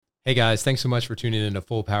Hey guys, thanks so much for tuning in to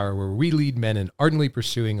Full Power, where we lead men in ardently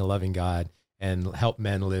pursuing a loving God and help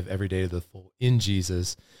men live every day to the full in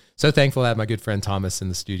Jesus. So thankful to have my good friend Thomas in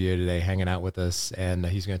the studio today hanging out with us, and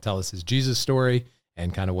he's going to tell us his Jesus story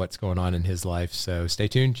and kind of what's going on in his life. So stay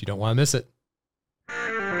tuned. You don't want to miss it.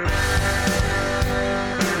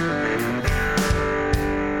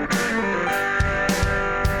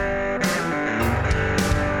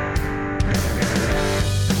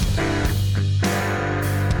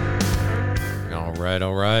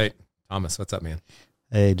 All right. Thomas, what's up, man?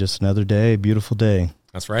 Hey, just another day, beautiful day.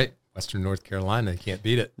 That's right. Western North Carolina. You can't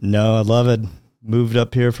beat it. No, I love it. Moved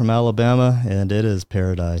up here from Alabama, and it is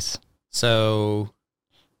paradise. So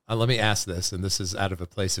let me ask this, and this is out of a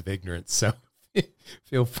place of ignorance, so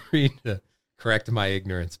feel free to correct my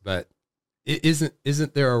ignorance, but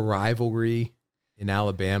isn't there a rivalry in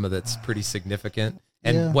Alabama that's pretty significant?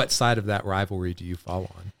 And What side of that rivalry do you fall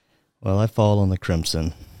on? Well, I fall on the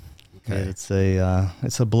Crimson. Okay. It's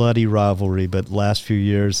a bloody rivalry, but last few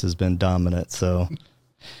years has been dominant. So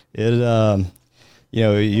it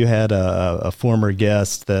you had a former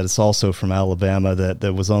guest that is also from Alabama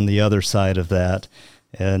that was on the other side of that,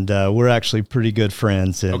 and we're actually pretty good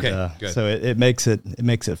friends. And, good. So it makes it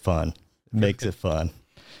fun. It makes it fun.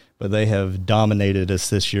 But they have dominated us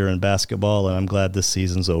this year in basketball, and I'm glad this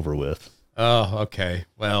season's over with. Oh, okay.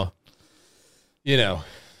 Well,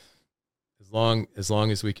 as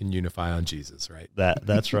long as we can unify on Jesus, right?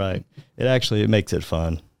 That's right. It makes it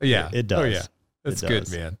fun. Yeah. It does. Oh, yeah. That's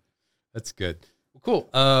good, man. That's good. Well, cool.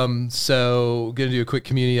 So going to do a quick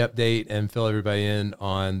community update and fill everybody in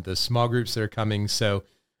on the small groups that are coming. So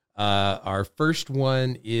our first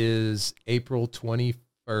one is April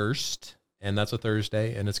 21st, and that's a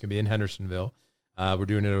Thursday, and it's going to be in Hendersonville. We're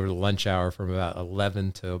doing it over the lunch hour from about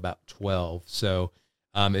 11 to about 12. So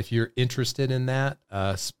if you're interested in that,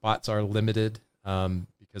 spots are limited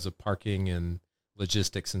because of parking and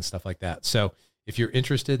logistics and stuff like that. So if you're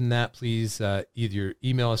interested in that, please either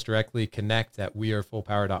email us directly,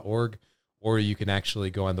 connect@wearefullpower.org, or you can actually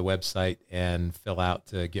go on the website and fill out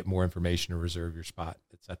to get more information or reserve your spot,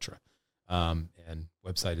 etc. And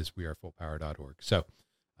website is wearefullpower.org. So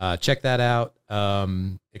check that out.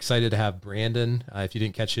 Excited to have Brandon. If you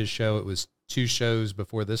didn't catch his show, it was 2 shows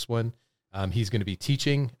before this one. He's going to be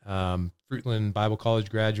teaching, Fruitland Bible College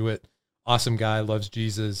graduate, awesome guy, loves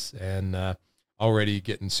Jesus, and already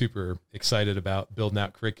getting super excited about building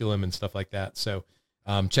out curriculum and stuff like that. So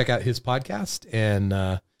check out his podcast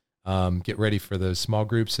and get ready for those small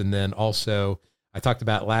groups. And then also, I talked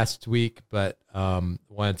about last week, but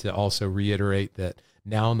wanted to also reiterate that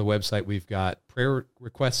now on the website, we've got prayer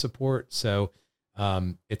request support. So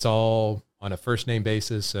it's all on a first name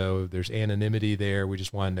basis. So there's anonymity there. We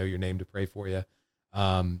just want to know your name to pray for you.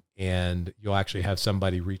 And you'll actually have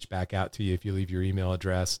somebody reach back out to you if you leave your email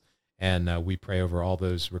address, and we pray over all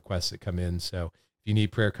those requests that come in. So if you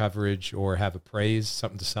need prayer coverage or have a praise,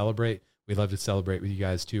 something to celebrate, we'd love to celebrate with you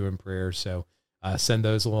guys too in prayer. So send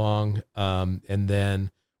those along. And then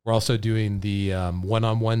we're also doing the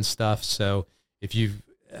one-on-one stuff. So if you've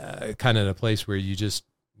kind of in a place where you just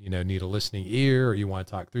need a listening ear, or you want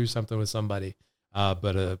to talk through something with somebody,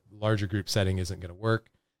 but a larger group setting isn't going to work,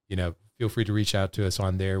 feel free to reach out to us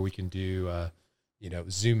on there. We can do,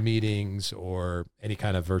 Zoom meetings or any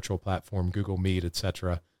kind of virtual platform, Google Meet,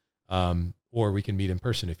 etc. Or we can meet in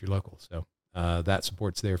person if you're local. So that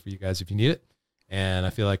support's there for you guys if you need it. And I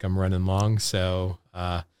feel like I'm running long, so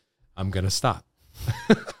I'm going to stop.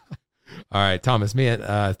 All right, Thomas,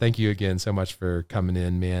 man, thank you again so much for coming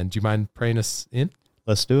in, man. Do you mind praying us in?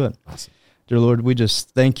 Let's do it. Awesome. Dear Lord, we just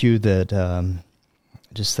thank you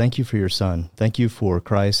thank you for your Son. Thank you for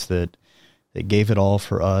Christ that gave it all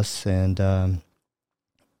for us, and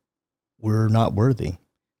we're not worthy,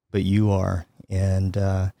 but you are. And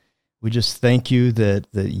we just thank you that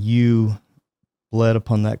you bled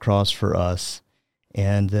upon that cross for us,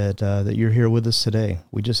 and that you're here with us today.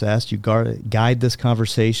 We just ask you guide this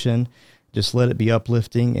conversation. Just let it be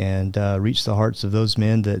uplifting and reach the hearts of those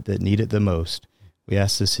men that need it the most. We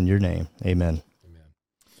ask this in your name. Amen. Amen.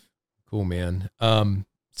 Cool, man.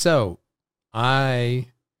 So I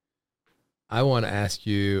want to ask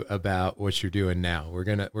you about what you're doing now. We're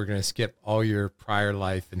gonna skip all your prior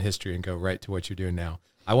life and history and go right to what you're doing now.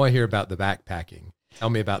 I want to hear about the backpacking. Tell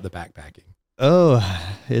me about the backpacking. Oh,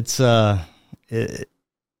 it's it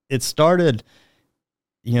started,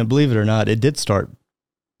 believe it or not, it did start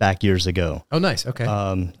back years ago. Oh, nice. Okay.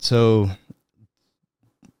 So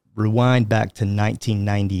rewind back to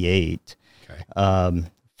 1998. Okay.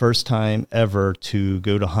 First time ever to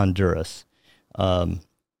go to Honduras.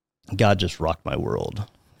 God just rocked my world,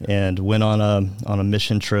 and went on a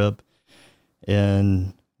mission trip,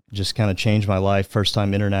 and just kind of changed my life. First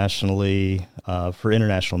time internationally, for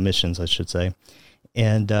international missions, I should say.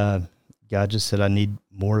 And God just said, I need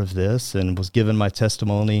more of this, and was given my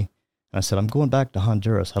testimony. I said, I'm going back to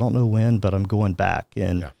Honduras. I don't know when, but I'm going back.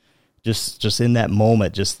 And just in that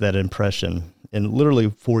moment, just that impression. And literally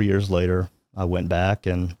 4 years later, I went back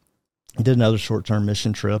and did another short-term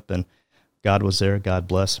mission trip, and God was there. God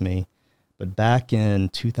blessed me. But back in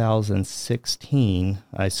 2016,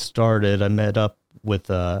 I met up with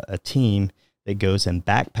a team that goes and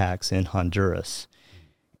backpacks in Honduras.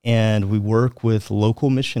 And we work with local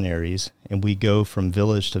missionaries, and we go from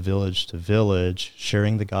village to village to village,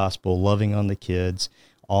 sharing the gospel, loving on the kids,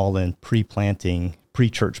 all in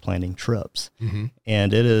pre-church planting trips. Mm-hmm.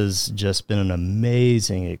 And it has just been an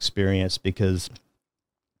amazing experience, because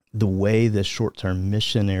the way the short-term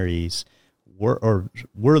missionaries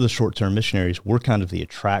we're the short-term missionaries, we're kind of the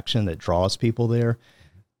attraction that draws people there,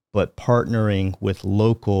 but partnering with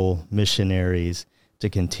local missionaries to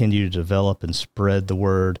continue to develop and spread the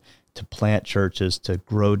word, to plant churches, to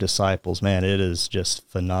grow disciples, man, it is just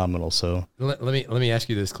phenomenal. So let me ask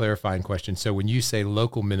you this clarifying question. So when you say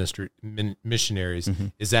local missionaries, mm-hmm.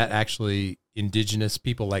 is that actually indigenous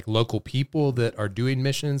people, like local people that are doing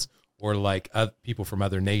missions, or like people from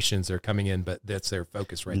other nations that are coming in, but that's their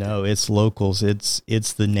focus right now? No, it's locals.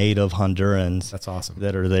 It's the native Hondurans. That's awesome.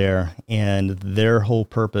 That are there. And their whole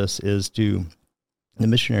purpose is the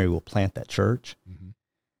missionary will plant that church. Mm-hmm.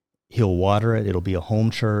 He'll water it. It'll be a home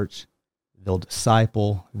church. They'll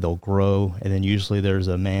disciple, they'll grow. And then usually there's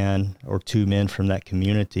a man or two men from that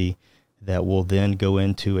community that will then go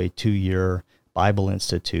into a 2-year Bible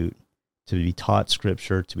Institute to be taught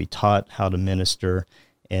scripture, to be taught how to minister.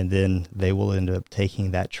 And then they will end up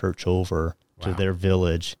taking that church over to their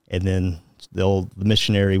village. And then the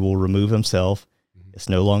missionary will remove himself. Mm-hmm. It's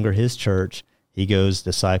no longer his church. He goes,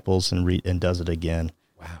 disciples, and does it again.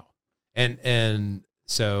 Wow. And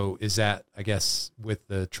so is that, I guess, with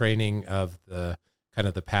the training of the kind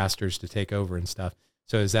of the pastors to take over and stuff,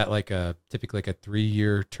 so is that like typically like a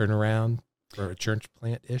 3-year turnaround for a church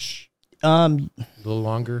plant-ish? A little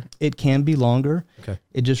longer? It can be longer. Okay.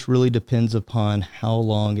 It just really depends upon how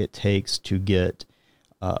long it takes to get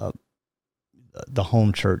the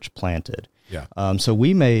home church planted. Yeah. So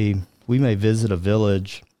we may visit a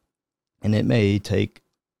village, and it may take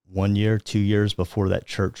 1 year, 2 years before that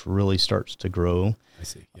church really starts to grow. I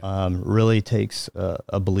see. Yeah. Really takes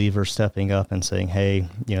a believer stepping up and saying, hey,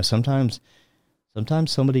 sometimes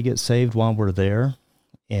somebody gets saved while we're there,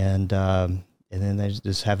 and then they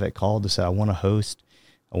just have it called to say, I want to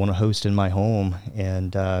host in my home.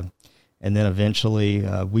 And then eventually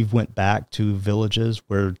we've went back to villages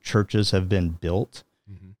where churches have been built.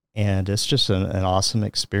 Mm-hmm. And it's just an awesome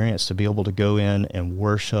experience to be able to go in and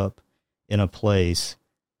worship in a place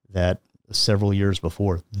that several years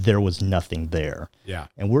before there was nothing there. Yeah.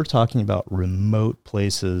 And we're talking about remote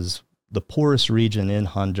places, the poorest region in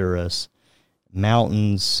Honduras,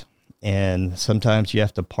 mountains, and sometimes you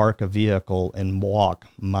have to park a vehicle and walk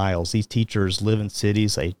miles. These teachers live in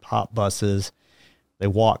cities, they hop buses, they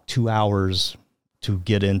walk 2 hours to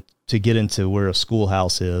get into where a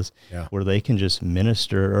schoolhouse is, where they can just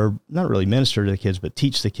minister, or not really minister to the kids, but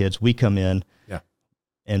teach the kids. We come in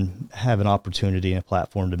and have an opportunity and a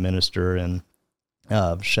platform to minister. And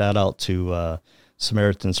shout out to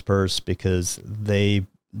Samaritan's Purse, because the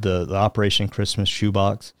Operation Christmas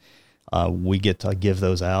Shoebox, we get to give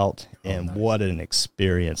those out. And nice. What an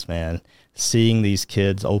experience, man. Seeing these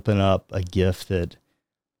kids open up a gift that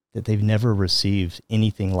they've never received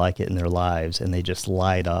anything like it in their lives, and they just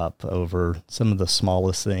light up over some of the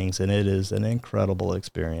smallest things, and it is an incredible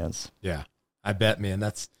experience. Yeah, I bet, man.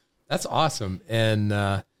 That's awesome.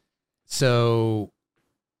 And so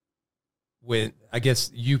when, I guess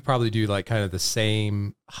you probably do like kind of the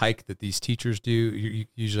same hike that these teachers do. You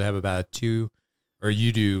usually have about 2, or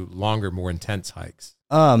you do longer, more intense hikes?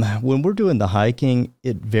 When we're doing the hiking,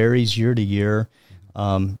 it varies year to year,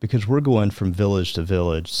 because we're going from village to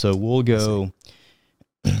village. So we'll go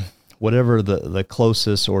whatever the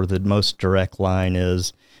closest or the most direct line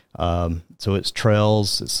is. So it's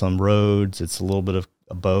trails, it's some roads, it's a little bit of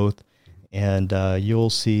both. And you'll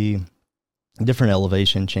see different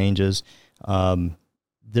elevation changes.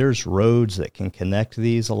 There's roads that can connect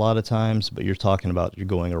these a lot of times, but you're talking about you're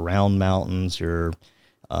going around mountains.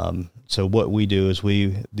 So what we do is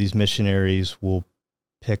these missionaries will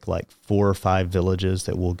pick like 4 or 5 villages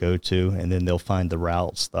that we'll go to, and then they'll find the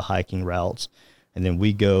routes, the hiking routes, and then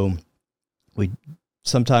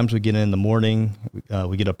sometimes we get in the morning,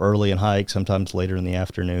 we get up early and hike. Sometimes later in the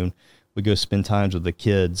afternoon, we go spend times with the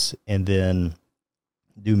kids, and then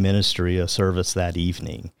do ministry, a service that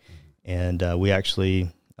evening. And we actually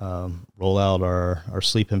roll out our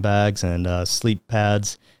sleeping bags and sleep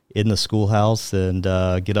pads in the schoolhouse and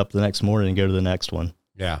get up the next morning and go to the next one.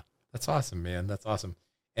 Yeah, that's awesome, man. That's awesome.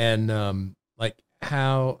 And like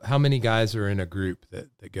how many guys are in a group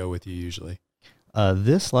that go with you usually?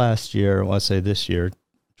 This last year, well, I say this year,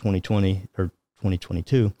 2020 or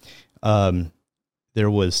 2022, there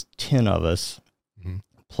was 10 of us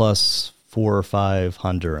plus 4 or 5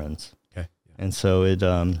 Hondurans. Okay. And so it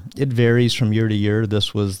varies from year to year.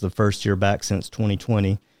 This was the first year back since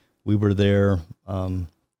 2020. We were there when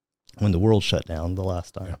the world shut down the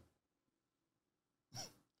last time.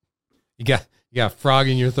 Yeah. You got a frog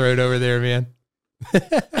in your throat over there, man.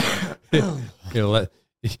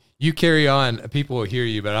 You carry on. People will hear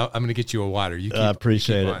you, but I'm going to get you a water. I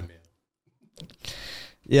appreciate it. On, man.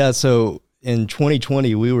 Yeah. So in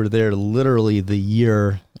 2020, we were there literally the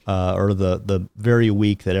year or the very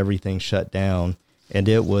week that everything shut down, and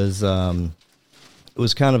it was kind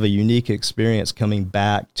of a unique experience coming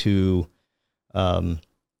back to a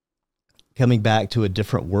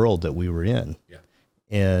different world that we were in. Yeah.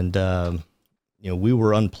 And we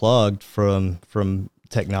were unplugged from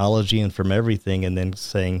technology and from everything, and then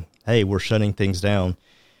saying, hey, we're shutting things down.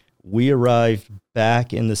 We arrived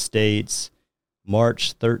back in the States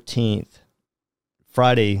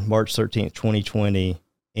Friday, March 13th, 2020,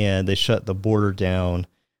 and they shut the border down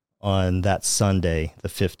on that Sunday, the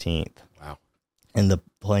 15th. Wow. And the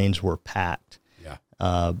planes were packed.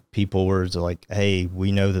 Yeah. People were like, hey,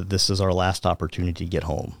 we know that this is our last opportunity to get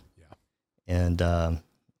home. Yeah.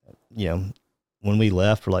 And, when we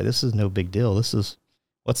left, we're like, this is no big deal. What's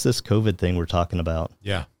this COVID thing we're talking about?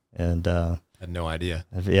 Yeah. And had no idea.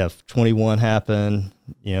 Yeah, 21 happened.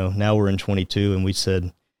 Now we're in 22, and we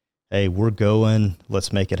said, hey, we're going.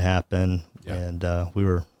 Let's make it happen. Yeah. And we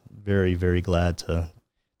were very, very glad to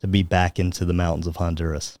be back into the mountains of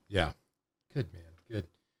Honduras. Yeah. Good, man.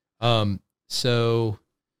 Good. So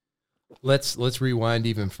let's rewind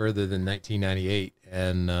even further than 1998.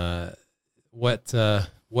 And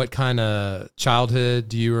what kind of childhood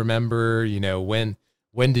do you remember?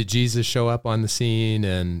 When did Jesus show up on the scene?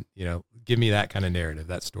 And, give me that kind of narrative,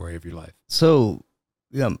 that story of your life. So,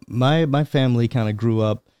 yeah, my family kind of grew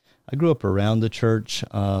up. I grew up around the church.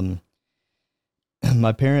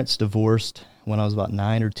 My parents divorced when I was about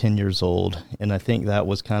 9 or 10 years old, and I think that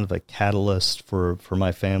was kind of a catalyst for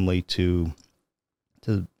my family to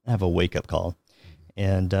have a wake-up call.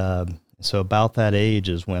 And so about that age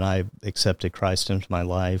is when I accepted Christ into my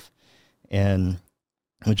life, and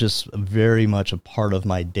it was just very much a part of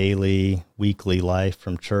my daily, weekly life,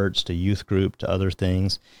 from church to youth group to other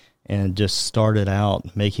things, and just started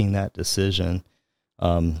out making that decision.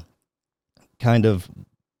 Kind of,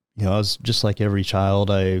 I was just like every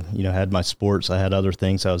child. I, had my sports. I had other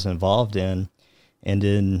things I was involved in. And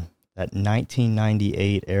in that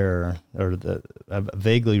 1998 era, I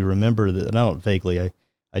vaguely remember that. Not vaguely,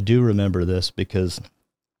 I do remember this because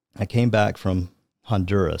I came back from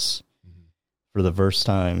Honduras for the first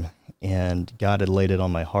time, and God had laid it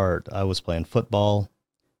on my heart. I was playing football.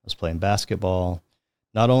 I was playing basketball.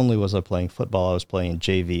 Not only was I playing football, I was playing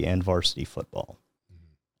JV and varsity football.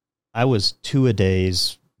 I was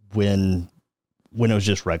 2-a-days when it was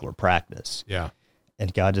just regular practice. Yeah.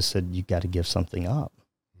 And God just said, you got to give something up.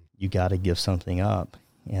 You got to give something up.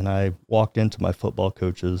 And I walked into my football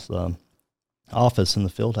coach's office in the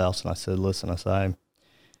field house, and I said, listen,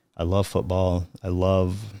 I love football. I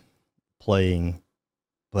love playing,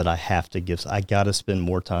 but I got to spend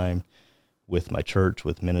more time with my church,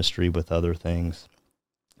 with ministry, with other things.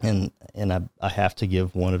 And I have to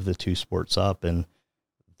give one of the two sports up. And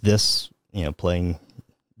this, playing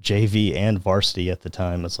JV and varsity at the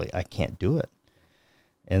time, it's like, I can't do it.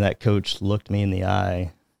 And that coach looked me in the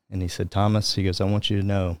eye and he said, Thomas, he goes, I want you to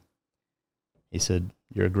know, he said,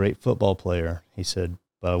 you're a great football player. He said,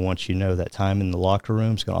 but I want you to know that time in the locker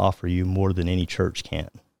room is going to offer you more than any church can.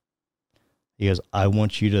 He goes, I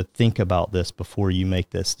want you to think about this before you make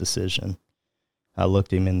this decision. I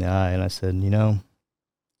looked him in the eye and I said,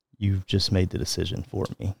 you've just made the decision for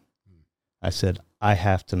me. I said, I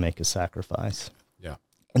have to make a sacrifice. Yeah.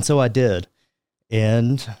 And so I did.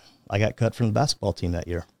 And I got cut from the basketball team that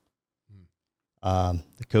year.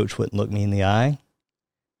 The coach wouldn't look me in the eye.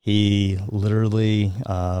 He literally,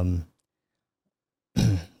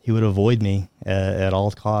 he would avoid me at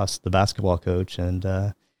all costs, the basketball coach. And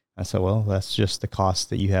I said, well, that's just the cost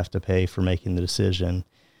that you have to pay for making the decision.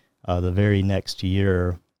 The very next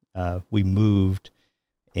year, we moved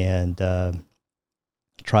and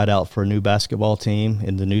tried out for a new basketball team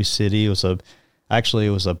in the new city. It was a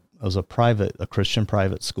Christian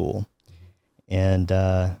private school, and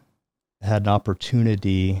had an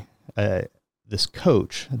opportunity. this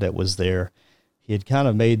coach that was there, he had kind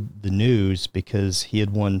of made the news because he had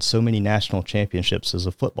won so many national championships as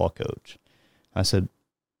a football coach. I said,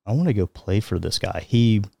 I want to go play for this guy.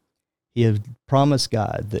 He had promised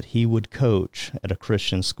God that he would coach at a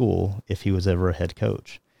Christian school if he was ever a head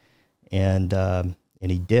coach. And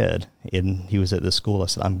he did. And he was at this school. I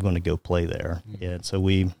said, I'm going to go play there. Mm-hmm. And so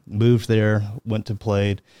we moved there, went to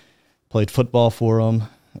played football for him,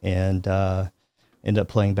 and ended up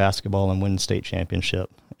playing basketball and winning state championship.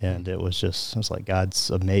 And it was like, God's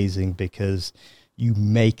amazing because you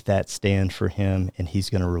make that stand for him and he's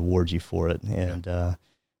going to reward you for it. And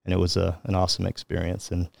it was an awesome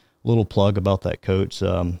experience. And a little plug about that coach,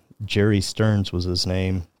 Jerry Stearns was his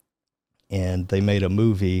name. And they made a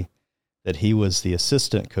movie that he was the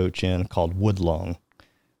assistant coach in called Woodlawn.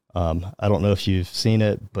 I don't know if you've seen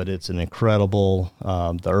it, but it's an incredible,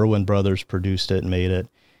 the Irwin brothers produced it and made it.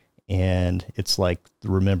 And it's like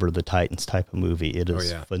Remember the Titans type of movie. It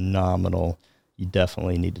is phenomenal. You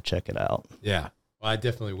definitely need to check it out. Yeah. Well, I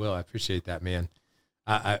definitely will. I appreciate that, man.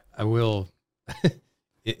 I will.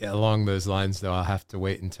 Along those lines, though, I'll have to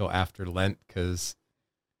wait until after Lent because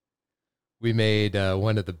we made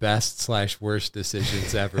one of the best / worst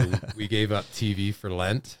decisions ever. We gave up TV for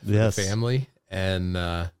Lent for the family. And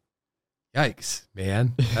yikes,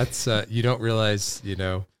 man. That's you don't realize,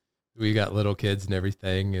 we got little kids and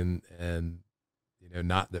everything, and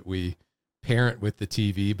not that we parent with the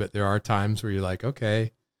TV, but there are times where you're like,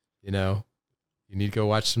 okay, you need to go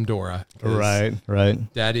watch some Dora.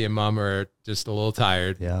 Right. Daddy and Mama are just a little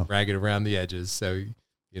tired, ragged around the edges. So,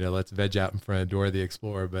 let's veg out in front of Dora the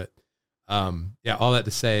Explorer. But all that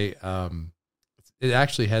to say, it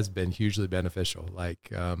actually has been hugely beneficial.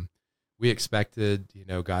 Like we expected,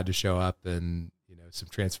 God to show up and some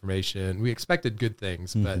transformation. We expected good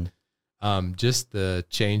things, but just the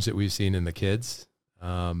change that we've seen in the kids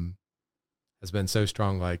has been so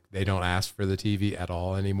strong. Like they don't ask for the TV at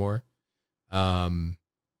all anymore.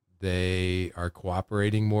 They are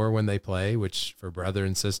cooperating more when they play, which for brother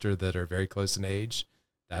and sister that are very close in age,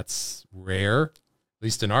 that's rare. At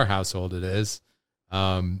least in our household it is.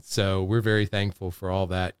 So we're very thankful for all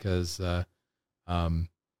that because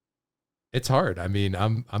it's hard. I mean,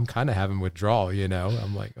 I'm kind of having withdrawal,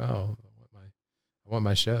 I'm like, oh, I want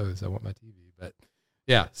my shows. I want my TV. But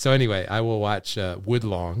yeah. So anyway, I will watch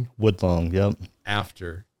Woodlawn. Yep.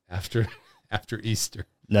 After Easter.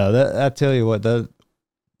 No, I tell you what,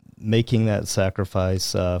 making that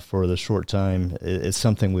sacrifice for the short time is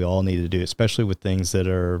something we all need to do, especially with things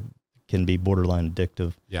that can be borderline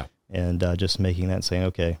addictive. Yeah. And just making that, saying,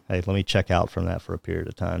 okay, hey, let me check out from that for a period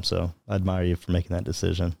of time. So I admire you for making that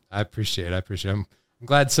decision. I appreciate it. I'm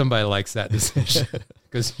glad somebody likes that decision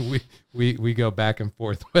because we go back and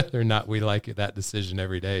forth whether or not we like that decision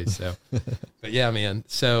every day. So, but yeah, man.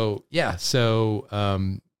 So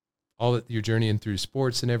all that you're journeying through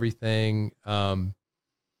sports and everything.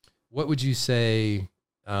 What would you say?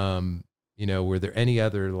 Were there any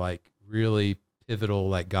other like really pivotal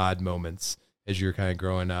like God moments as you're kind of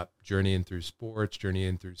growing up, journeying through sports,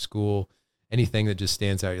 journeying through school? Anything that just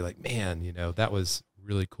stands out? You're like, man, that was a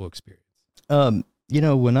really cool experience.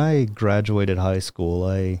 When I graduated high school,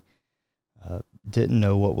 I didn't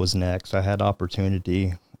know what was next. I had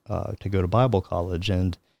opportunity to go to Bible college,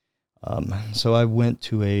 and so I went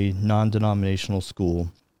to a non-denominational school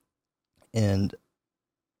and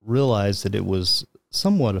realized that it was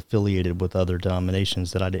somewhat affiliated with other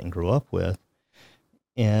denominations that I didn't grow up with,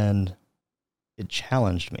 and it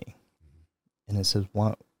challenged me. And it says,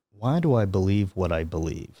 why do I believe what I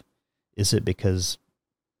believe? Is it because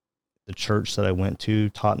the church that I went to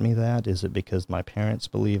taught me that? Is it because my parents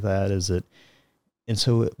believe that? And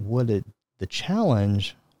so the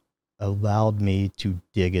challenge allowed me to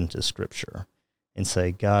dig into Scripture and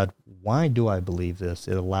say, God, why do I believe this?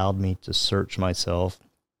 It allowed me to search myself.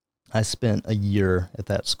 I spent a year at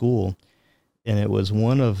that school, and it was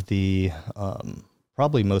one of the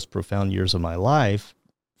probably most profound years of my life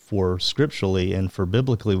for scripturally and for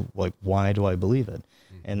biblically, like, why do I believe it?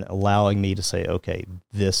 And allowing me to say, okay,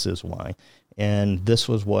 this is why. And this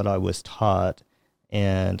was what I was taught,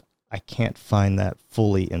 and I can't find that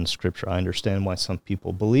fully in Scripture. I understand why some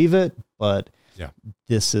people believe it, but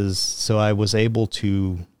so I was able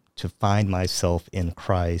to find myself in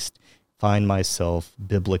Christ, find myself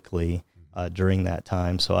biblically during that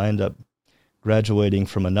time. So I ended up graduating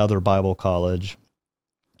from another Bible college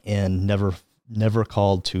and never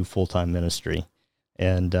called to full-time ministry.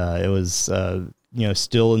 And it was,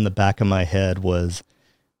 still in the back of my head was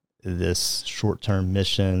this short-term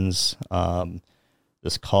missions,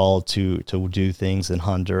 this call to do things in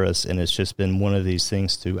Honduras. And it's just been one of these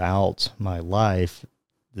things throughout my life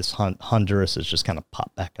this Honduras has just kind of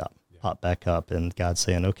popped back up, and God's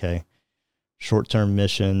saying, okay, short-term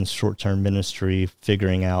missions, short-term ministry,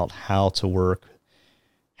 figuring out how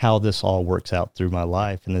this all works out through my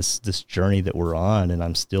life, and this journey that we're on, and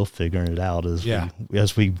I'm still figuring it out as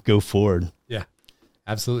we go forward. Yeah,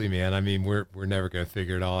 absolutely, man. I mean, we're never going to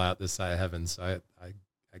figure it all out this side of heaven, so I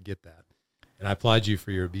get that, and I applaud you for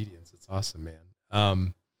your obedience. It's awesome,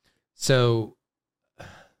 man. So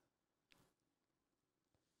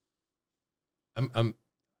I'm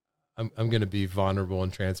going to be vulnerable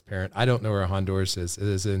and transparent. I don't know where Honduras is.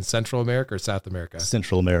 Is it in Central America or South America?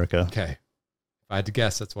 Central America. Okay. If I had to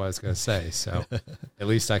guess, that's what I was going to say. So at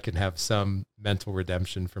least I can have some mental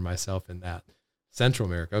redemption for myself in that. Central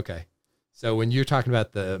America. Okay. So when you're talking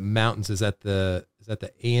about the mountains, is that the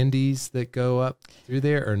Andes that go up through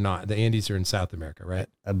there or not? The Andes are in South America, right?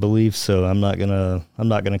 I believe so. I'm not gonna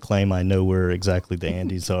claim I know where exactly the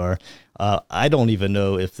Andes are. I don't even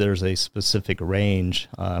know if there's a specific range.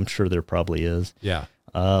 I'm sure there probably is. Yeah.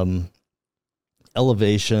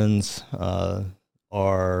 Elevations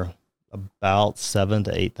are about 7,000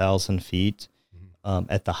 to 8,000 feet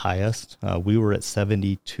at the highest. We were at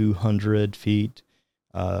 7,200 feet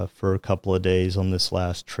for a couple of days on this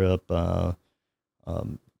last trip. You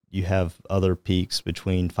have other peaks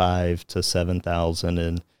between 5,000 to 7,000,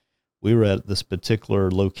 and we were at this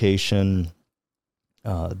particular location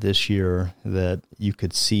this year that you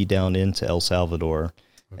could see down into El Salvador,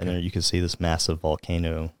 and then you could see this massive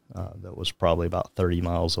volcano that was probably about 30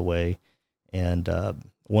 miles away. And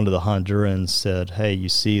one of the Hondurans said, "Hey, you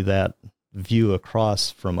see that view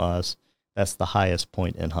across from us? That's the highest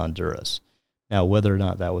point in Honduras." Now, whether or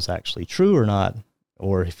not that was actually true or not,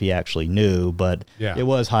 or if he actually knew, but it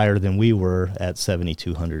was higher than we were at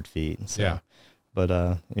 7,200 feet. So, yeah.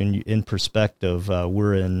 But in perspective,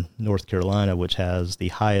 we're in North Carolina, which has the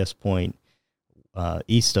highest point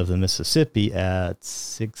east of the Mississippi at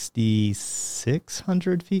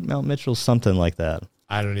 6,600 feet, Mount Mitchell, something like that.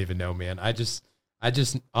 I don't even know, man. I just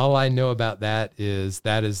all I know about that is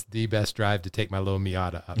the best drive to take my little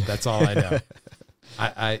Miata up. That's all I know.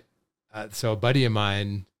 So a buddy of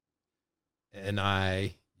mine and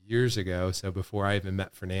I, years ago, so before I even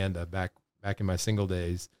met Fernanda, back in my single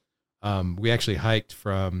days, we actually hiked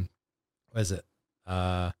from,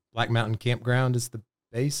 Black Mountain Campground is the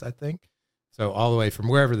base, I think. So all the way from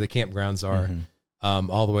wherever the campgrounds are,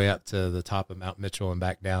 all the way up to the top of Mount Mitchell and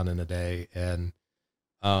back down in a day. And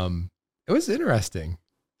it was interesting.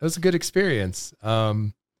 It was a good experience.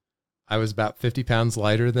 I was about 50 pounds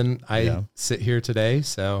lighter than I sit here today.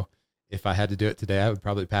 So if I had to do it today, I would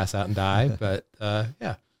probably pass out and die. But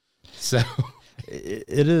yeah, so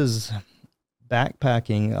it is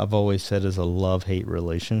backpacking. I've always said is a love-hate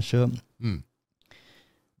relationship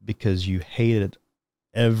because you hate it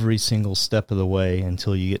every single step of the way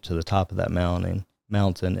until you get to the top of that mountain,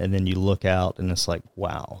 and then you look out and it's like,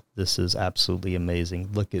 wow, this is absolutely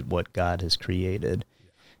amazing. Look at what God has created.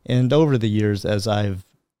 And over the years, as I've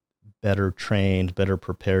better trained, better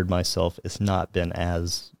prepared myself, it's not been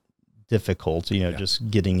as difficult,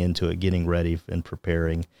 just getting into it, getting ready and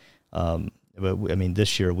preparing. But I mean,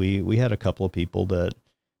 this year we had a couple of people that,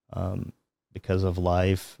 because of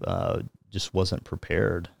life, just wasn't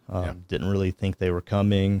prepared. Didn't really think they were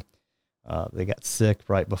coming. They got sick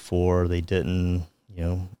right before. They didn't,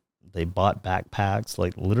 they bought backpacks,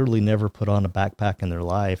 like literally never put on a backpack in their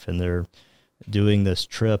life. And they're doing this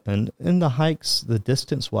trip, and in the hikes, the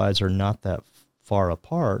distance wise are not that far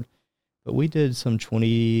apart, but we did some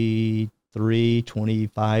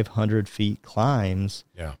 2,500 feet climbs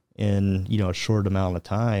in, a short amount of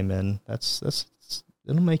time. And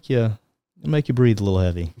it'll make you breathe a little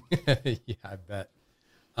heavy. Yeah, I bet.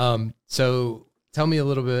 So tell me a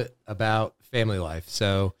little bit about family life.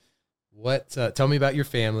 So tell me about your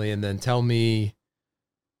family, and then tell me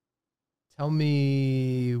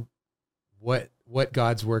what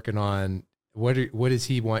God's working on. What does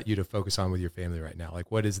he want you to focus on with your family right now?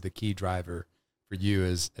 Like, what is the key driver for you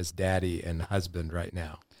as daddy and husband right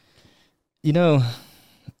now?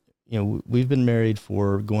 We've been married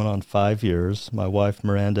for going on 5 years, my wife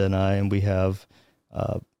Miranda and I, and we have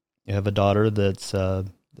a daughter that's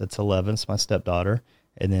 11, it's my stepdaughter,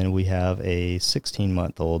 and then we have a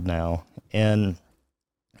 16-month-old now. And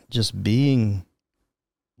just living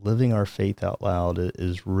our faith out loud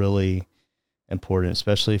is really important,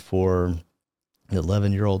 especially for the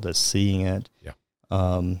 11-year-old that's seeing it. Yeah.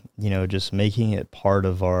 Just making it part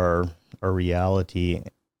of our reality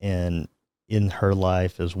and in her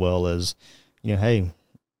life, as well as, hey,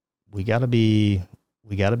 we gotta be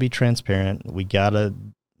transparent. We gotta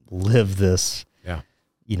live this,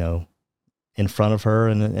 in front of her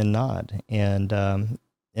and not. And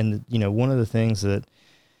And, one of the things that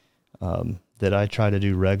that I try to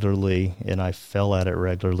do regularly, and I fell at it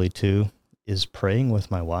regularly too, is praying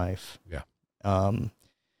with my wife. Yeah.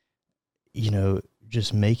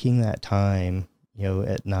 Just making that time,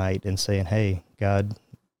 at night and saying, hey, God,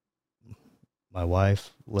 my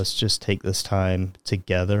wife, let's just take this time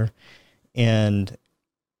together and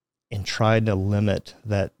try to limit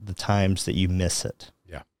the times that you miss it.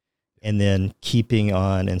 Yeah. And then keeping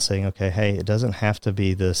on and saying, okay, hey, it doesn't have to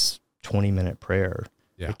be this 20-minute prayer.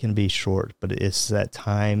 Yeah. It can be short, but it's that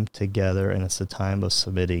time together, and it's the time of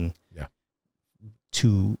submitting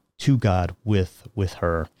to God with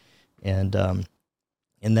her. And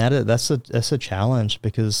that's a challenge,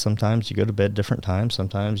 because sometimes you go to bed different times,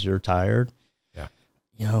 sometimes you're tired.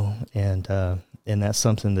 Yeah. And that's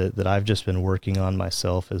something that I've just been working on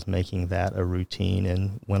myself, is making that a routine.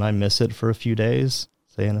 And when I miss it for a few days,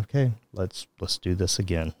 saying, okay, let's do this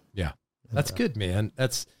again. Yeah. That's good, man.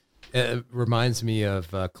 It reminds me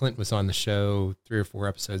of Clint was on the show 3 or 4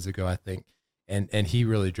 episodes ago, I think. And he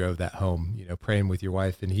really drove that home, praying with your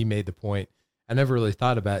wife. And he made the point, I never really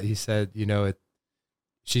thought about it. He said,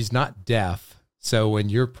 she's not deaf. So when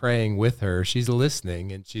you're praying with her, she's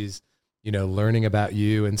listening, and she's, learning about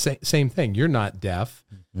you. And same thing. You're not deaf.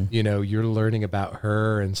 Mm-hmm. You're learning about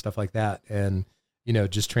her and stuff like that. And,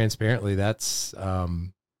 just transparently, that's a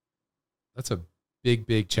big,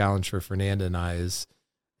 big challenge for Fernanda and I, is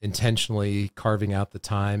intentionally carving out the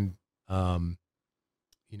time. And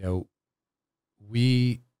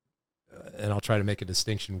I'll try to make a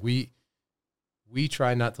distinction. We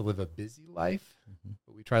try not to live a busy life, mm-hmm.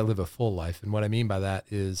 but we try to live a full life. And what I mean by that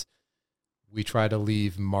is we try to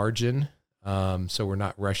leave margin. So we're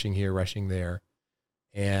not rushing here, rushing there.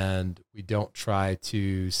 And we don't try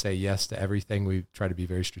to say yes to everything. We try to be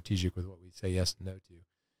very strategic with what we say yes and no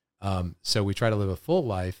to. So we try to live a full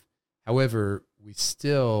life. However, we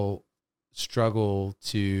still struggle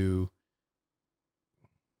to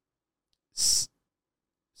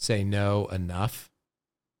say no enough.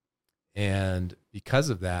 And because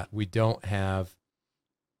of that, we don't have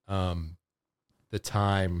the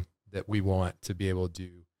time that we want to be able to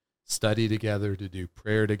study together, to do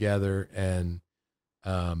prayer together. And,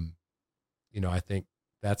 I think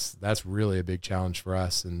that's really a big challenge for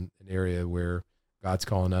us, and an area where God's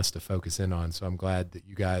calling us to focus in on. So I'm glad that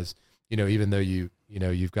you guys, even though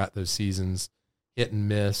you've got those seasons hit and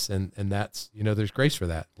miss, and that's, there's grace for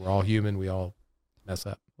that. We're all human. We all mess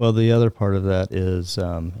up. Well, the other part of that is,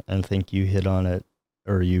 and I think you hit on it,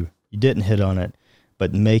 or you didn't hit on it,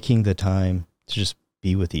 but making the time to just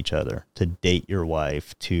be with each other, to date your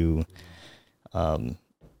wife, to,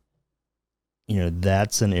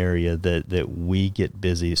 that's an area that we get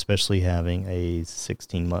busy, especially having a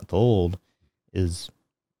 16-month-old, is,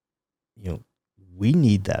 we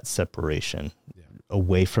need that separation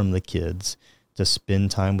away from the kids, to spend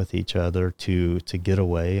time with each other, to get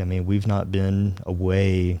away. I mean, we've not been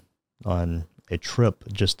away on a trip,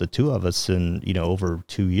 just the two of us, in, over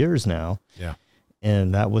 2 years now. Yeah.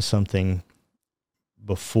 And that was something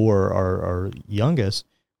before our youngest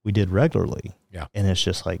we did regularly. Yeah. And it's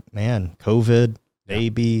just like, man, COVID,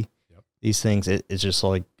 baby, these things, it's just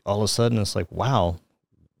like, all of a sudden it's like, wow,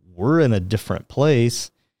 we're in a different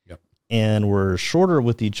place. Yep. And we're shorter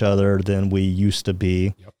with each other than we used to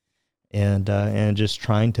be. Yep. And just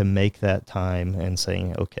trying to make that time and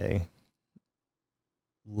saying, okay,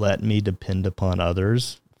 let me depend upon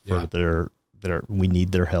others for we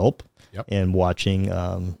need their help. Yep. And watching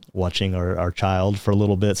our child for a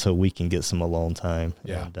little bit, so we can get some alone time.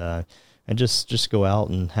 Yeah. And just go out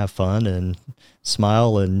and have fun and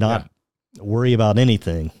smile and not worry about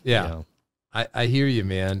anything. Yeah. I hear you,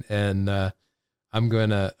 man. And I'm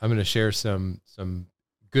gonna share some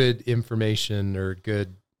good information, or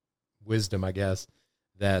good wisdom, I guess,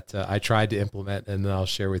 that I tried to implement, and then I'll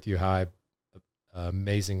share with you how I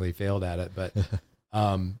amazingly failed at it. But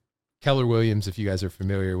Keller Williams, if you guys are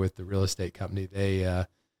familiar with the real estate company, they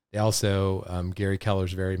also, Gary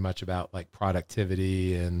Keller's very much about like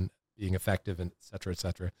productivity and being effective, and et cetera, et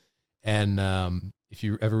cetera. And if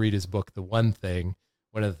you ever read his book, The One Thing,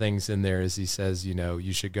 one of the things in there is he says,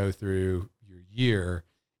 you should go through your year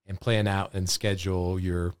and plan out and schedule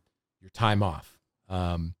your time off.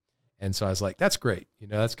 And so I was like, that's great.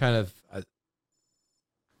 That's kind of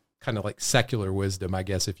like secular wisdom, I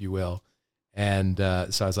guess, if you will. And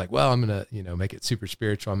so I was like, well, I'm going to, make it super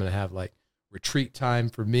spiritual. I'm going to have like retreat time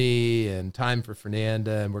for me and time for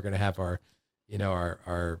Fernanda. And we're going to have our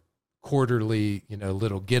quarterly,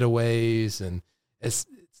 little getaways. And it's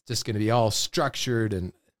just going to be all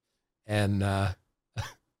structured. And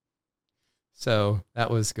So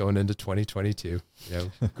that was going into 2022,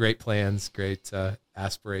 great plans, great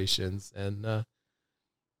aspirations, and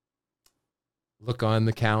look on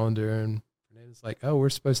the calendar, and it's like, oh,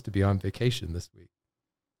 we're supposed to be on vacation this week.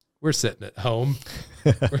 We're sitting at home.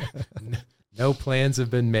 No plans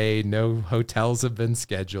have been made. No hotels have been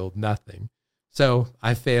scheduled, nothing. So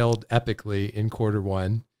I failed epically in quarter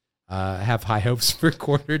one. I have high hopes for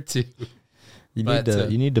quarter two. You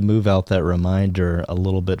need to move out that reminder a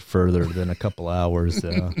little bit further than a couple hours.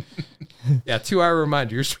 Yeah, 2-hour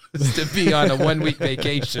reminder. You're supposed to be on a 1-week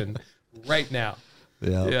vacation right now.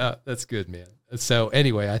 Yeah, that's good, man. So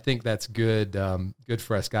anyway, I think that's good. Good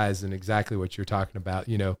for us guys, and exactly what you're talking about.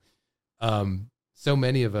 So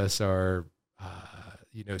many of us are,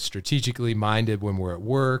 strategically minded when we're at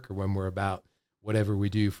work or when we're about whatever we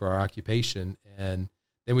do for our occupation, and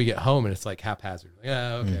then we get home and it's like haphazard. Like,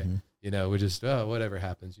 okay. Mm-hmm. We just, whatever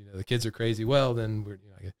happens, the kids are crazy. Well, then we're,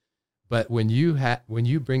 but when you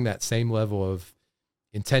bring that same level of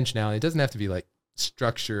intentionality, it doesn't have to be like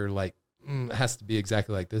structure, like it has to be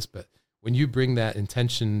exactly like this. But when you bring that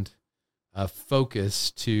intentioned focus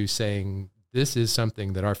to saying, this is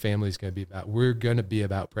something that our family is going to be about. We're going to be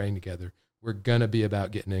about praying together. We're going to be about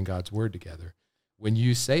getting in God's word together. When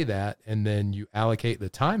you say that, and then you allocate the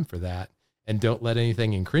time for that and don't let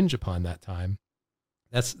anything infringe upon that time,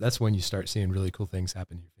 that's when you start seeing really cool things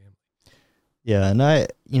happen in your family. Yeah. And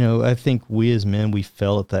I think we as men, we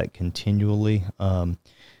fail at that continually.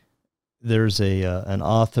 There's an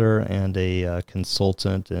author and a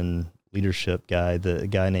consultant and leadership guy, a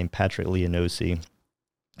guy named Patrick Leonosi.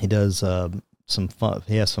 He does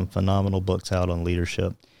he has some phenomenal books out on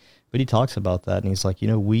leadership, but he talks about that, and he's like,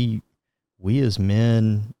 we as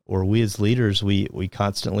men, or we as leaders, we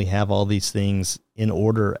constantly have all these things in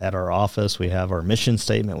order at our office. We have our mission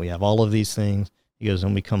statement. We have all of these things. He goes,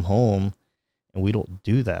 and we come home and we don't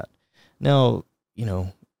do that. Now,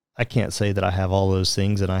 I can't say that I have all those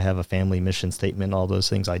things and I have a family mission statement and all those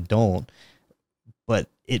things. I don't, but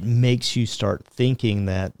it makes you start thinking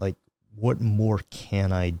that, like, what more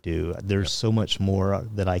can I do? There's so much more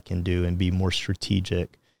that I can do and be more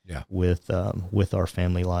strategic with our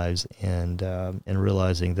family lives, and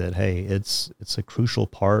realizing that, hey, it's a crucial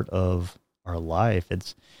part of our life.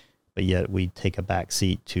 But yet we take a back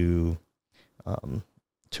seat to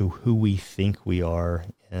who we think we are,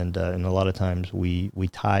 and a lot of times we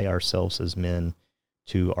tie ourselves as men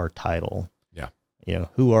to our title. Yeah.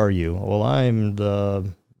 Who are you? Well, I'm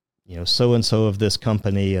the so-and-so of this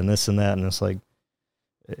company and this and that. And it's like,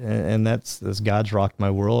 and that's God's rocked my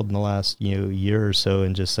world in the last, year or so,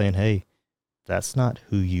 and just saying, hey, that's not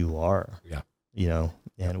who you are. Yeah.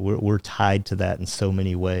 And we're tied to that in so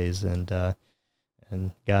many ways. And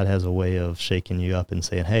God has a way of shaking you up and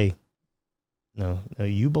saying, hey, no,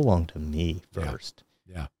 you belong to me first.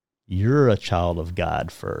 Yeah. You're a child of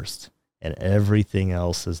God first, and everything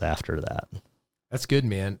else is after that. That's good,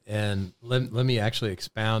 man. And let me actually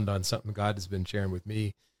expound on something God has been sharing with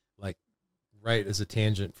me, like right as a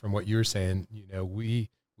tangent from what you were saying. We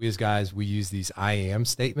as guys, we use these I am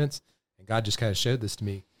statements, and God just kind of showed this to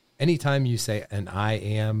me. Anytime you say an I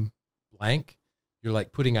am blank, you're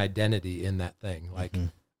like putting identity in that thing. Like,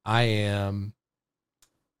 I am,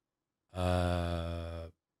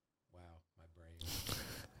 wow, my brain.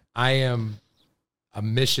 I am a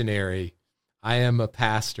missionary. I am a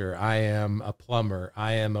pastor. I am a plumber.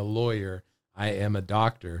 I am a lawyer. I am a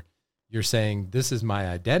doctor. You're saying, this is my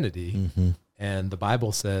identity. Mm-hmm. And the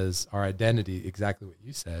Bible says our identity, exactly what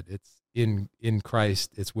you said, it's in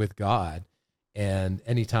Christ, it's with God. And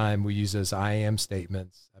anytime we use those I am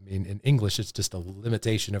statements, I mean, in English, it's just a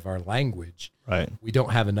limitation of our language. Right. We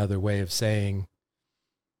don't have another way of saying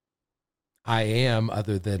I am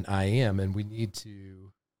other than I am. And we need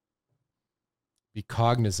to be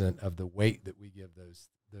cognizant of the weight that we give those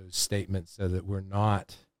statements, so that we're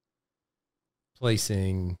not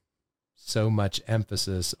placing so much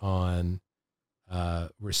emphasis on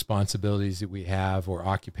responsibilities that we have or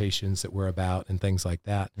occupations that we're about and things like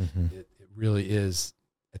that. Mm-hmm. It really is,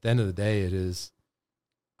 at the end of the day, it is,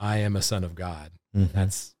 I am a son of God. Mm-hmm.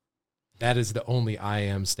 That is the only I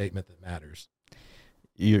am statement that matters.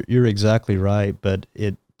 You're exactly right, but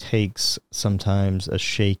it takes sometimes a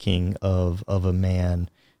shaking of a man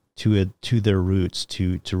to their roots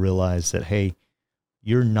to realize that, hey,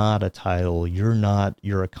 you're not a title, you're not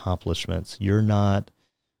your accomplishments, you're not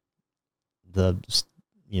the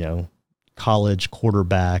college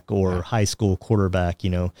quarterback or high school quarterback,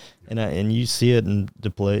 and you see it in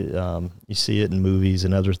you see it in movies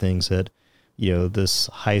and other things that this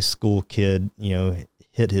high school kid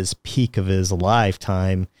hit his peak of his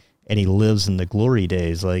lifetime, and he lives in the glory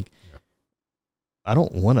days. Like, I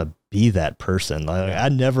don't want to be that person. I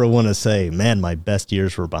never want to say, man, my best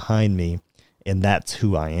years were behind me and that's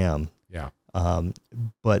who I am. Yeah.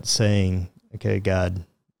 But saying, okay, God,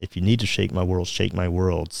 if you need to shake my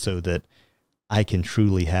world so that I can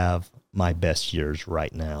truly have my best years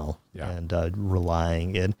right now. Yeah. And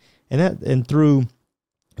relying and through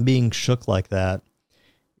being shook like that,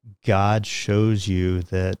 God shows you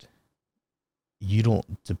that you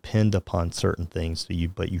don't depend upon certain things,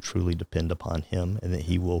 but you truly depend upon him and that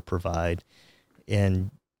he will provide. And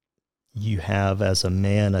you have, as a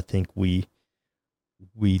man, I think we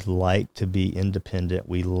like to be independent.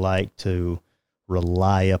 We like to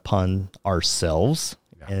rely upon ourselves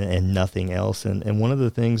and nothing else. And one of the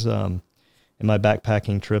things in my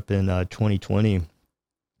backpacking trip in 2020,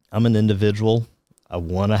 I'm an individual. I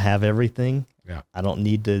want to have everything. Yeah. I don't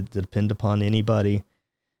need to depend upon anybody.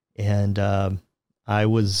 And I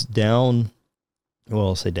was down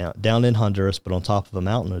in Honduras, but on top of a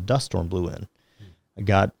mountain, a dust storm blew in. I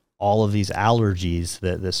got all of these allergies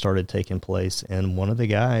that started taking place, and one of the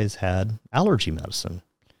guys had allergy medicine.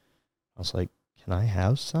 I was like, can I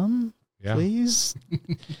have some, please?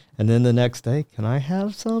 And then the next day, can I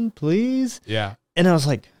have some, please? Yeah. And I was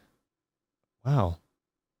like, wow,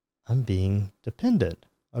 I'm being dependent.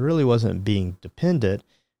 I really wasn't being dependent.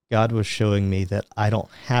 God was showing me that I don't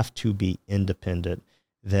have to be independent,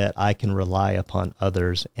 that I can rely upon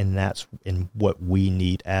others, and that's in what we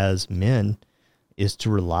need as men is to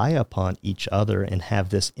rely upon each other and have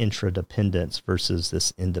this interdependence versus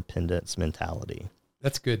this independence mentality.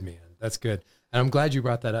 That's good, man. That's good. And I'm glad you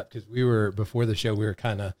brought that up because before the show, we were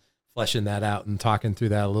kind of fleshing that out and talking through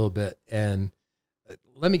that a little bit. And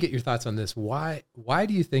let me get your thoughts on this. Why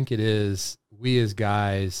do you think it is we as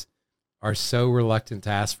guys are so reluctant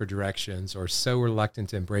to ask for directions or so reluctant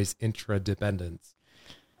to embrace interdependence?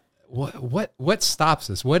 What stops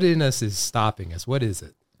us? What in us is stopping us? What is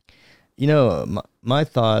it? You know, my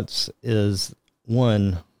thoughts is,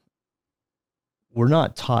 one, we're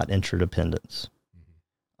not taught interdependence.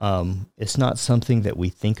 It's not something that we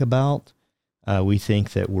think about. We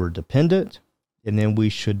think that we're dependent and then we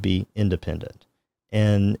should be independent.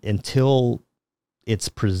 And until it's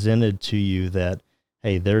presented to you that,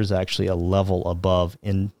 hey, there's actually a level above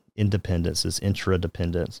independence, is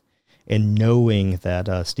interdependence. And knowing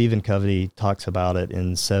that Stephen Covey talks about it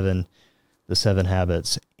in the 7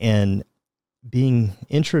 Habits, and being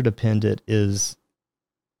interdependent is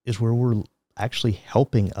where we're actually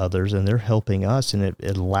helping others and they're helping us, and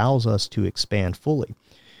it allows us to expand fully.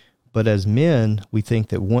 But as men, we think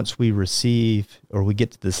that once we receive or we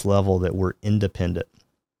get to this level that we're independent,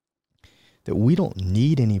 that we don't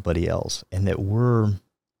need anybody else and that we're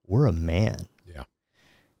a man. Yeah.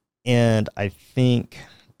 And I think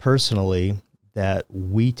personally that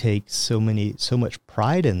we take so much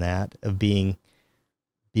pride in that of being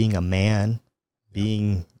a man,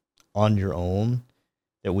 being on your own,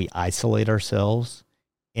 that we isolate ourselves,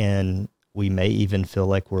 and we may even feel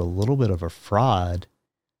like we're a little bit of a fraud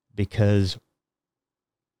because,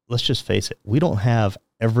 let's just face it, we don't have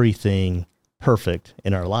everything perfect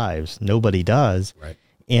in our lives. Nobody does. Right.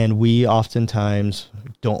 And we oftentimes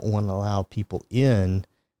don't want to allow people in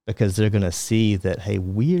because they're going to see that, hey,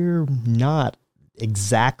 we're not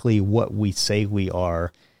exactly what we say we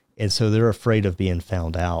are. And so they're afraid of being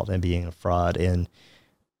found out and being a fraud. And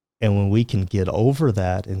when we can get over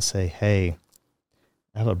that and say, hey,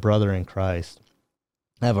 I have a brother in Christ,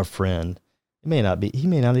 I have a friend, he may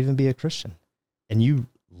not even be a Christian, and you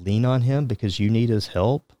lean on him because you need his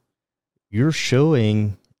help, you're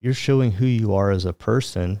showing who you are as a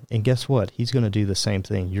person. And guess what? He's going to do the same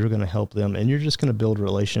thing. You're going to help them, and you're just going to build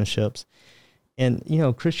relationships. And,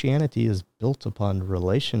 Christianity is built upon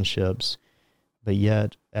relationships, but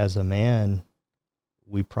yet as a man,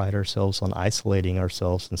 we pride ourselves on isolating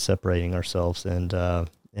ourselves and separating ourselves, and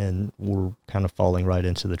we're kind of falling right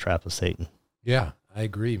into the trap of Satan. Yeah, I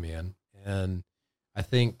agree, man. And I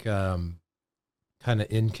think kind of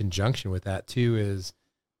in conjunction with that too is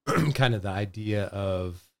kind of the idea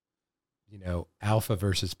of, alpha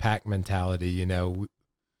versus pack mentality.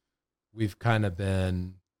 We've kind of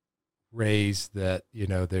been raised that,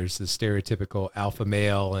 there's the stereotypical alpha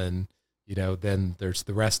male and, then there's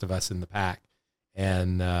the rest of us in the pack.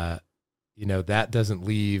 And, that doesn't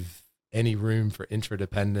leave any room for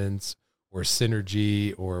interdependence or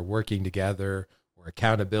synergy or working together or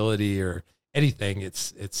accountability or anything.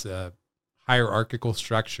 It's a hierarchical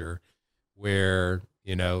structure where,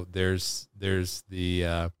 there's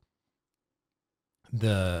the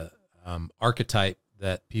archetype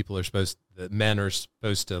that men are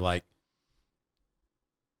supposed to like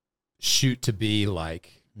shoot to be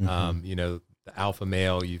like, the the alpha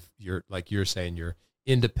male. You're like you're saying, you're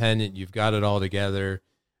independent. You've got it all together.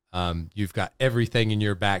 You've got everything in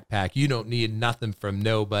your backpack. You don't need nothing from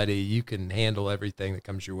nobody. You can handle everything that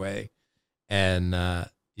comes your way. And,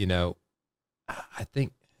 you know, I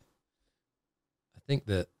think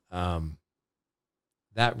that,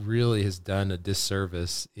 that really has done a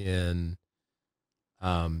disservice in,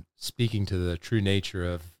 speaking to the true nature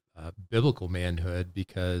of, biblical manhood,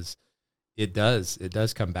 because it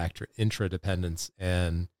does come back to intradependence.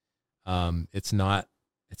 And, it's not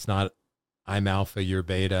I'm alpha, you're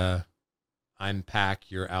beta, I'm pack,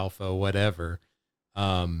 you're alpha, whatever.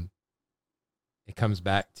 It comes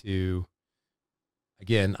back to,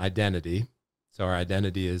 again, identity. So our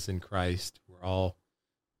identity is in Christ. We're all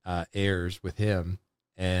heirs with him.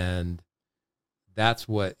 And that's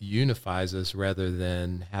what unifies us, rather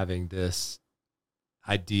than having this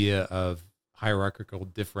idea of hierarchical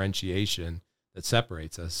differentiation that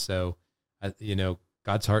separates us. So, you know,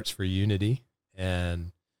 God's heart's for unity.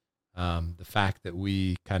 And the fact that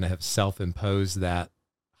we kind of have self-imposed that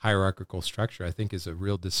hierarchical structure, I think, is a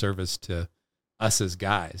real disservice to us as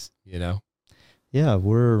guys, you know? Yeah,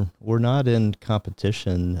 we're not in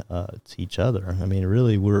competition to each other. I mean,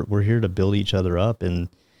 really, we're here to build each other up, and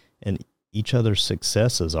each other's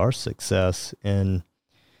success is our success.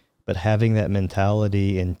 But having that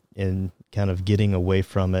mentality and kind of getting away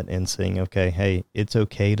from it and saying, okay, hey, it's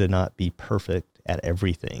okay to not be perfect at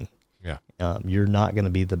everything. Yeah. You're not going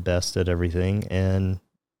to be the best at everything. And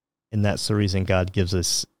that's the reason God gives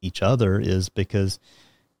us each other, is because,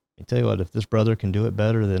 I tell you what, if this brother can do it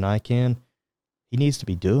better than I can, he needs to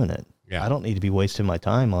be doing it. Yeah. I don't need to be wasting my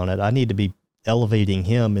time on it. I need to be elevating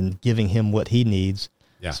him and giving him what he needs,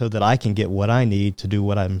 so that I can get what I need to do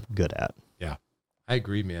what I'm good at. Yeah. I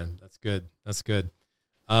agree, man. That's good. That's good.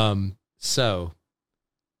 So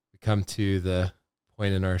we come to the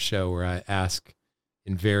point in our show where I ask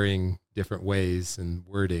in varying different ways and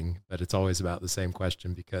wording, but it's always about the same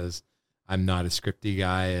question, because I'm not a scripty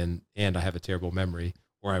guy and I have a terrible memory,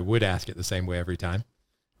 or I would ask it the same way every time.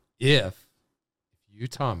 If you,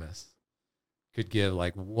 Thomas, could give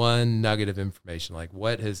like one nugget of information, like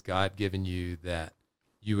what has God given you that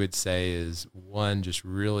you would say is one just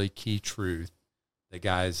really key truth that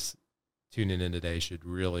guys tuning in today should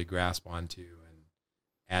really grasp onto and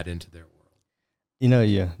add into their world? You know,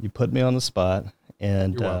 you put me on the spot,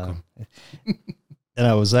 and you're welcome. And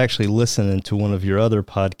I was actually listening to one of your other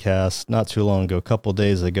podcasts not too long ago, a couple of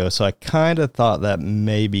days ago. So I kind of thought that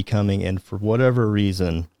may be coming, and for whatever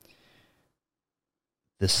reason,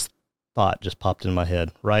 this thought just popped in my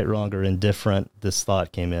head. Right, wrong, or indifferent, this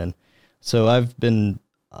thought came in. So I've been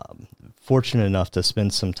fortunate enough to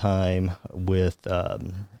spend some time with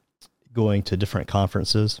going to different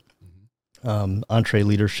conferences. Entree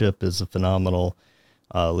Leadership is a phenomenal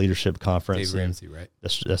leadership conference. Dave Ramsey, right?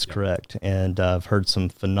 That's correct. And I've heard some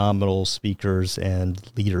phenomenal speakers and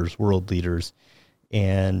leaders, world leaders,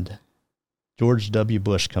 and George W.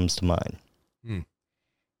 Bush comes to mind.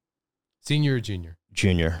 Senior or junior?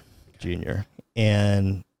 Junior.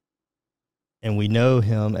 And we know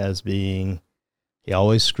him as being, he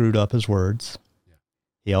always screwed up his words. Yeah.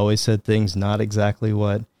 He always said things not exactly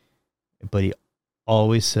what, but he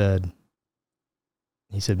always said,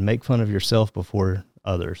 make fun of yourself before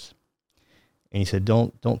others. And he said,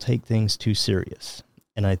 don't take things too serious.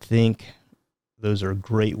 And I think those are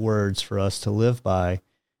great words for us to live by,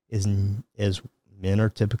 as men are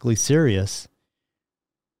typically serious,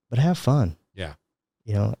 but have fun. Yeah.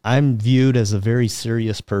 You know, I'm viewed as a very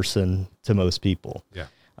serious person to most people. Yeah.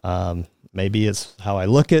 Maybe it's how I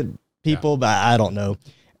look at people, but I don't know.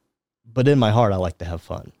 But in my heart, I like to have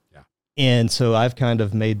fun. Yeah. And so I've kind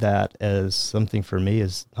of made that as something for me,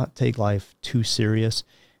 is not take life too serious,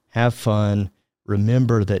 have fun,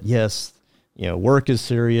 remember that, yes, you know, work is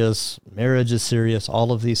serious, marriage is serious,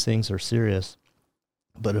 all of these things are serious.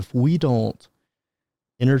 But if we don't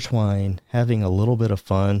intertwine having a little bit of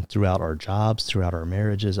fun throughout our jobs, throughout our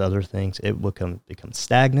marriages, other things, it will become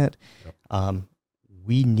stagnant. Yep.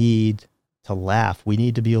 We need to laugh. We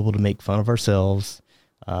need to be able to make fun of ourselves,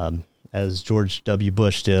 as George W.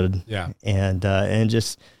 Bush did. Yeah. And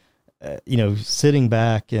just, you know, sitting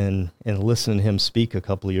back and listening to him speak a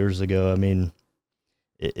couple of years ago, I mean,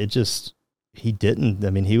 it just, he didn't. I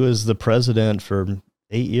mean, he was the president for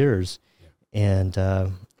 8 years. Yeah.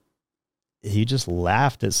 And he just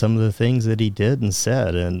laughed at some of the things that he did and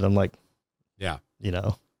said. And I'm like, yeah, you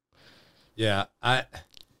know. Yeah. I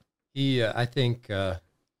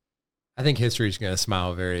think history is going to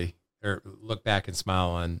smile or look back and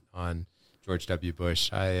smile on George W.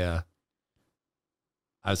 Bush. I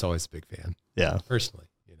was always a big fan. Yeah. Personally,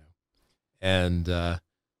 you know, and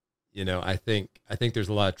I think there's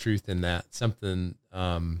a lot of truth in that. Something,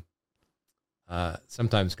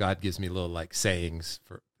 sometimes God gives me little like sayings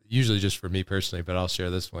usually just for me personally, but I'll share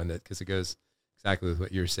this one because it goes exactly with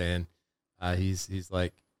what you're saying. He's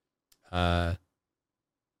like,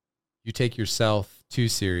 you take yourself too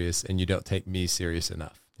serious and you don't take me serious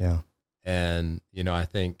enough. Yeah. And, I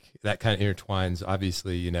think that kind of intertwines,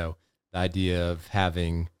 obviously, the idea of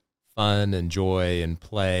having fun and joy and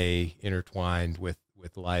play intertwined with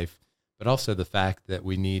life, but also the fact that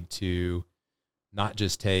we need to not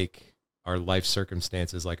just take our life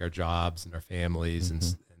circumstances like our jobs and our families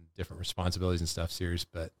and different responsibilities and stuff serious,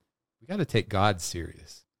 but we got to take God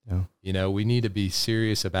serious. Yeah. We need to be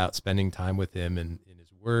serious about spending time with him in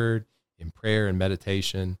his word, in prayer and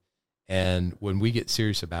meditation. And when we get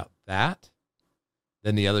serious about that,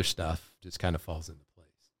 then the other stuff just kind of falls into place.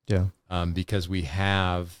 Yeah. Because we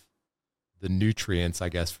have the nutrients, I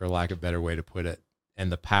guess, for lack of a better way to put it,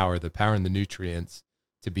 and the power and the nutrients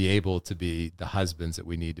to be able to be the husbands that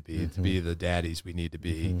we need to be, to be the daddies we need to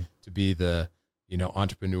be, to be the,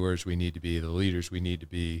 entrepreneurs we need to be, the leaders we need to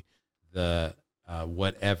be, the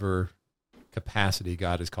whatever capacity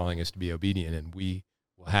God is calling us to be obedient, and we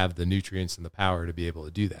will have the nutrients and the power to be able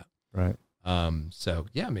to do that. Right. So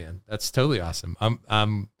yeah, man, that's totally awesome.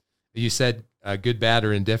 You said good, bad,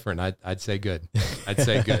 or indifferent. I'd say good. I'd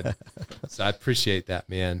say good. So I appreciate that,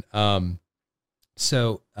 man. Do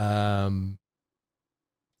you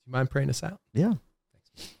mind praying us out? Yeah.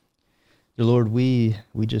 Thanks. Dear Lord, we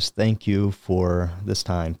just thank you for this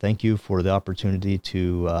time. Thank you for the opportunity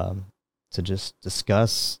to just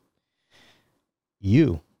discuss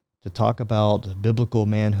you, to talk about biblical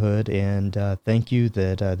manhood, and thank you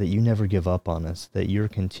that you never give up on us, that you're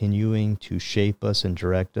continuing to shape us and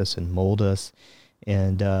direct us and mold us.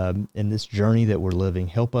 And in this journey that we're living,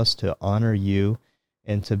 help us to honor you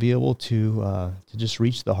and to be able to just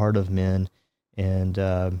reach the heart of men and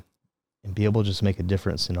be able to just make a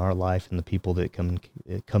difference in our life and the people that come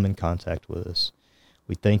in contact with us.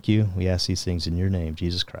 We thank you. We ask these things in your name,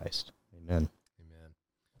 Jesus Christ. Amen. Amen.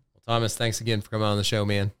 Well, Thomas, thanks again for coming on the show,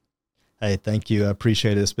 man. Hey, thank you. I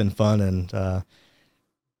appreciate it. It's been fun, and we'll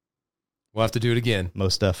have to do it again.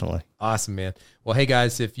 Most definitely. Awesome, man. Well, hey,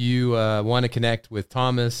 guys, if you want to connect with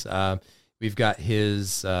Thomas, we've got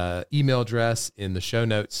his email address in the show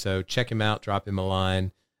notes, so check him out, drop him a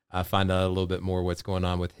line, find out a little bit more what's going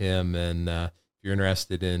on with him, and if you're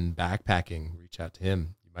interested in backpacking, reach out to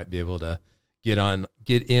him. You might be able to get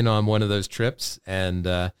in on one of those trips, and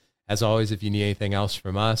as always, if you need anything else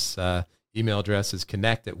from us, email address is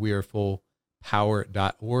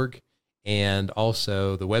connect@wearefullpower.org. And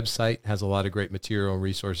also the website has a lot of great material and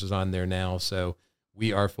resources on there now. So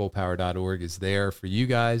wearefullpower.org is there for you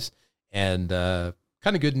guys. And kind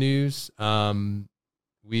of good news.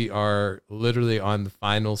 We are literally on the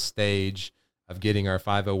final stage of getting our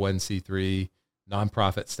 501c3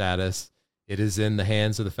 nonprofit status. It is in the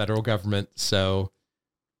hands of the federal government. So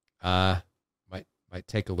might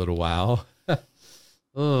take a little while.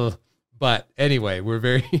 But anyway, we're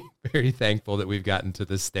very, very thankful that we've gotten to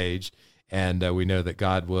this stage, and we know that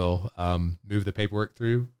God will move the paperwork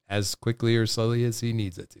through as quickly or slowly as he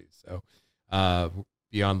needs it to. So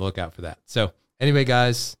be on the lookout for that. So anyway,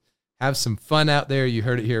 guys, have some fun out there. You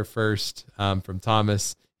heard it here first from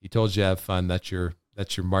Thomas. He told you to have fun. That's your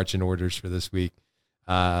marching orders for this week.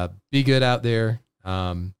 Be good out there.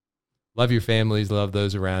 Love your families. Love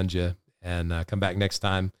those around you. And come back next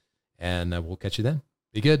time, and we'll catch you then.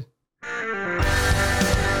 Be good.